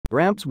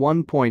RAMPS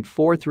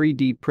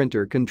 1.43D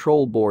printer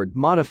control board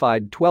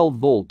modified 12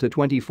 volt to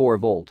 24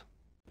 volt.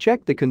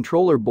 Check the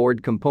controller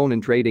board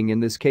component rating, in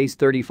this case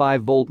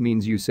 35 volt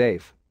means you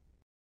safe.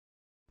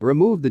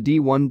 Remove the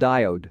D1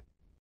 diode.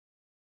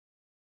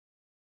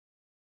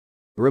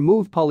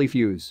 Remove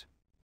polyfuse.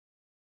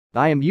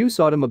 use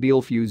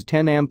automobile fuse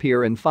 10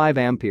 ampere and 5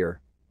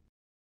 ampere.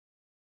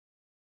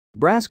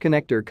 Brass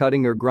connector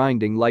cutting or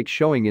grinding like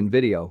showing in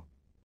video.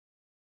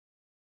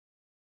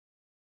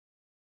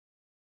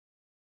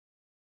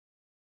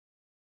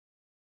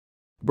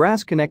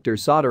 Brass connector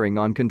soldering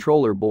on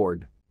controller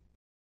board.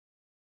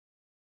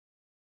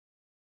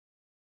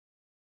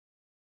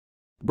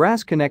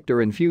 Brass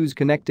connector and fuse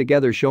connect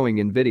together showing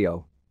in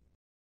video.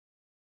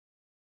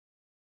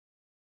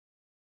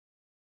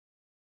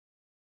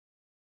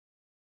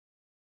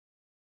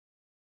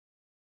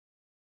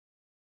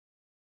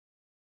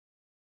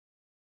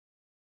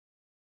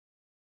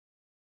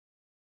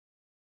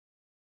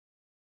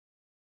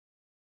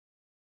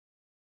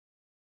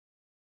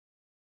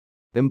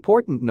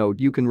 Important note: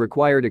 you can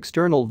required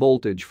external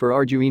voltage for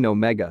Arduino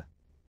Mega.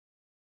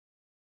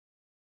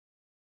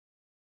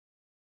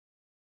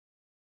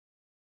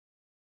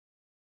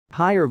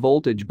 Higher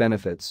voltage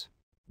benefits.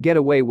 Get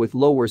away with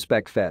lower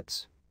spec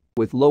FETs.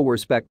 With lower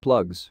spec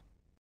plugs.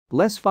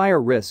 Less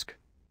fire risk.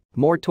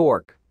 More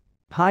torque.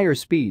 Higher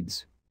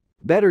speeds.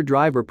 Better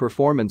driver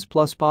performance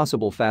plus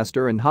possible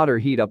faster and hotter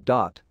heat up.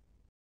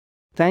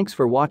 Thanks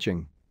for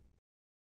watching.